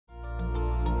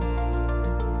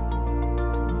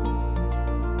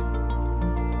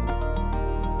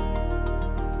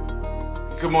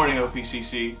Good morning,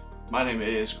 OPCC. My name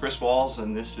is Chris Walls,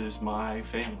 and this is my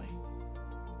family.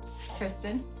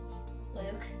 Kristen,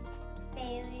 Luke,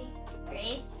 Bailey,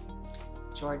 Grace,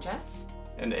 Georgia,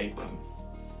 And Abram.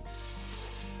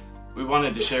 We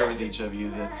wanted to share with each of you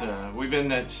that we've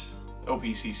been at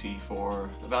OPCC for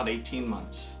about 18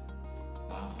 months.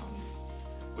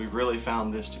 We've really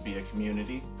found this to be a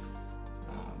community.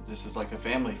 This is like a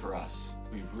family for us.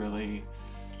 We've really,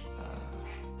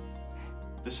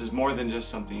 this is more than just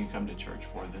something you come to church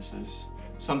for. This is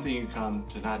something you come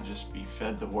to not just be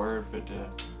fed the word, but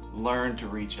to learn to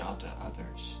reach out to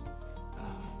others.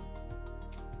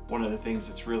 One of the things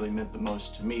that's really meant the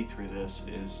most to me through this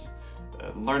is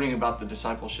learning about the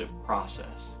discipleship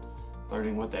process,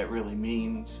 learning what that really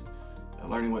means,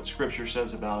 learning what Scripture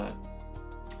says about it,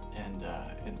 and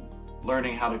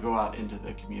learning how to go out into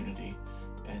the community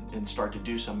and start to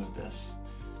do some of this.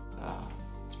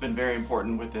 It's been very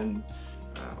important within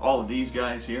all of these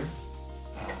guys here.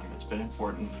 It's been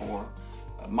important for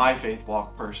my faith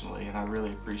walk personally, and I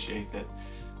really appreciate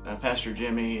that Pastor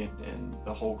Jimmy and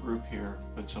the whole group here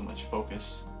put so much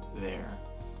focus there.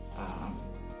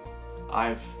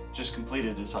 I've just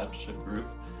completed a discipleship group,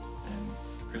 and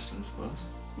Kristen's close.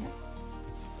 Yeah.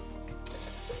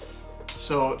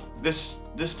 So this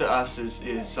to us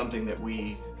is something that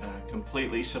we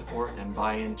completely support and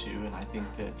buy into, and I think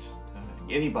that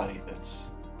anybody that's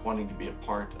wanting to be a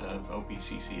part of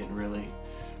OPCC and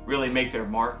really make their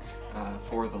mark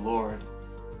for the Lord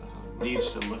needs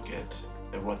to look at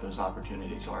what those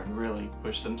opportunities are and really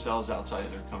push themselves outside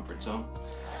of their comfort zone.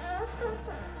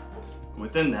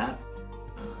 Within that,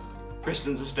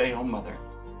 Kristen's a stay-home mother,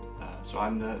 so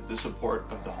I'm the support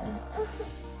of the home.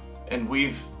 And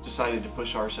we've decided to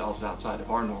push ourselves outside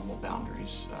of our normal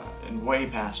boundaries and way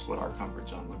past what our comfort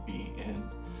zone would be in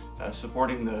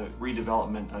supporting the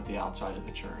redevelopment of the outside of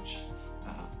the church.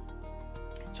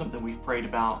 It's something we've prayed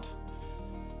about.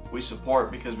 We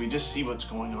support because we just see what's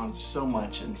going on so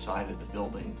much inside of the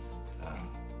building,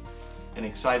 and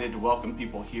excited to welcome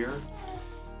people here.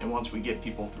 And once we get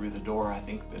people through the door, I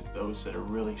think that those that are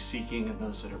really seeking and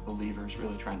those that are believers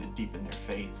really trying to deepen their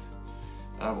faith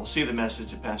will see the message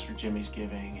that Pastor Jimmy's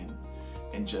giving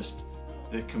and just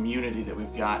the community that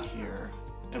we've got here,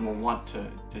 and will want to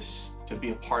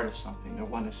be a part of something. They'll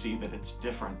want to see that it's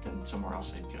different than somewhere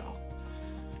else they'd go.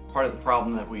 Part of the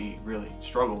problem that we really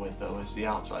struggle with, though, is the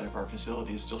outside of our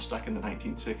facility is still stuck in the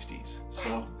 1960s.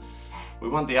 So we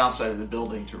want the outside of the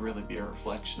building to really be a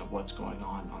reflection of what's going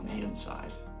on the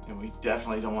inside. And we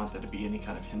definitely don't want that to be any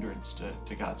kind of hindrance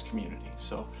to God's community.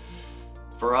 So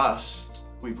for us,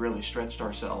 we've really stretched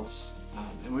ourselves,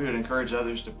 and we would encourage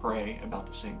others to pray about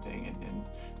the same thing and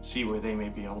see where they may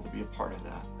be able to be a part of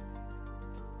that.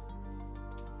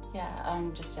 yeah,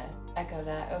 just to echo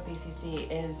that, OPCC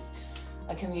is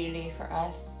a community for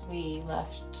us. We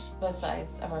left both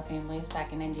sides of our families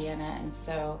back in Indiana, and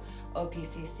so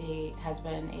OPCC has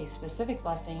been a specific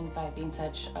blessing by being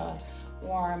such a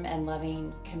warm and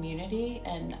loving community.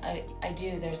 And I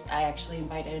actually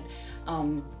invited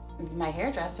my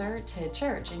hairdresser to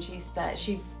church, and she said,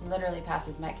 she literally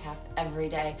passes Metcalf every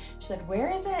day. She said,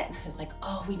 "Where is it?" And I was like,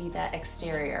 "Oh, we need that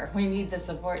exterior. We need the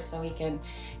support so we can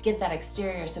get that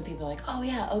exterior so people are like, oh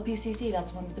yeah, OPCC,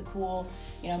 that's one of the cool,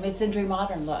 mid-century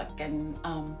modern look," and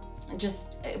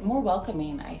just more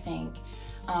welcoming, I think.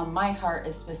 My heart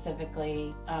is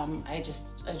specifically, I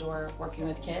just adore working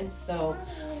with kids. So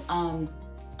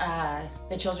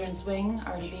the children's wing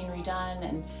already being redone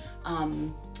and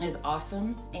is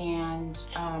awesome, and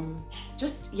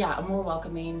a more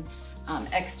welcoming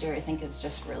exterior, I think, is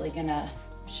just really gonna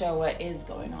show what is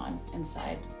going on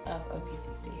inside of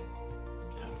OPCC.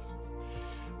 Yeah.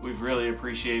 We've really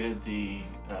appreciated the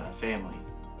family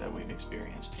that we've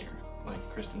experienced here. Like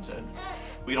Kristen said,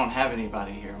 we don't have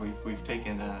anybody here. We've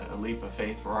taken a leap of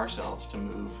faith for ourselves to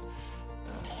move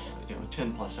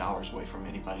 10 plus hours away from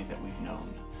anybody that we've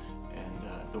known.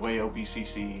 And the way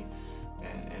OPCC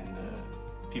and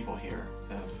the people here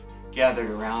have gathered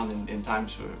around in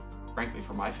times, frankly,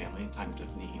 for my family, in times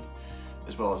of need,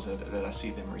 as well as that I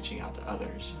see them reaching out to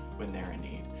others when they're in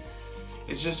need.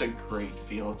 It's just a great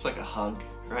feel. It's like a hug,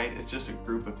 right? It's just a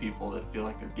group of people that feel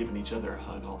like they're giving each other a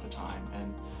hug all the time,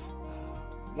 and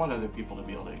want other people to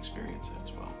be able to experience it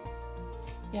as well.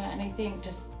 Yeah, and I think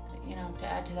just, to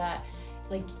add to that,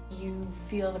 like, you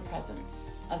feel the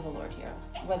presence of the Lord here,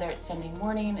 whether it's Sunday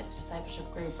morning, it's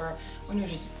discipleship group, or when you're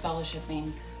just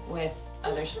fellowshipping with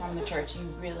others from the church, you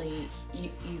really,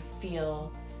 you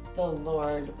feel the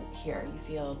Lord here. You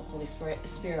feel the Holy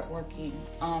Spirit working.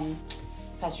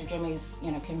 Pastor Jimmy's,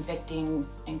 convicting,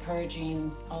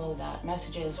 encouraging, all of that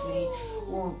messages,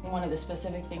 one of the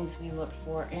specific things we looked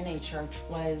for in a church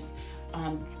was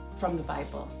from the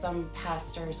Bible. Some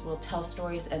pastors will tell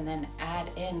stories and then add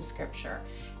in scripture.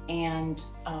 And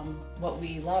what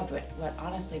we loved, what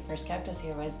honestly first kept us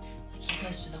here was, he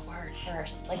goes to the Word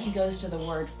first. He goes to the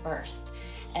Word first.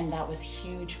 And that was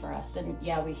huge for us. And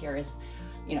yeah, we hear his,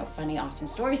 funny, awesome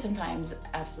stories sometimes,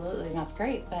 absolutely, and that's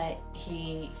great, but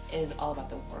he is all about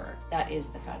the Word. That is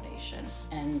the foundation,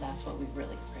 and that's what we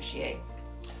really appreciate.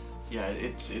 Yeah,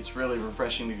 it's really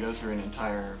refreshing to go through an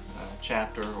entire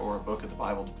chapter or a book of the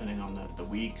Bible, depending on the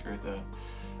week or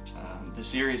the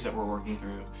series that we're working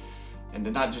through, and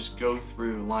to not just go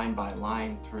through line by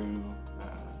line through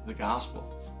the gospel,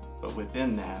 but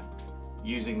within that,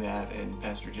 using that and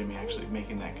Pastor Jimmy actually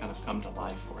making that kind of come to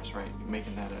life for us, right?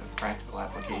 Making that a practical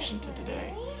application to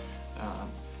today.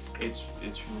 It's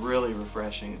really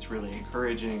refreshing. It's really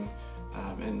encouraging,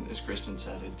 and as Kristen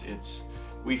said,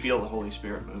 we feel the Holy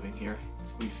Spirit moving here.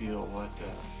 We feel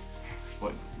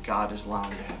what God is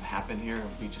allowing to have happen here, and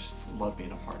we just love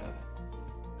being a part of it.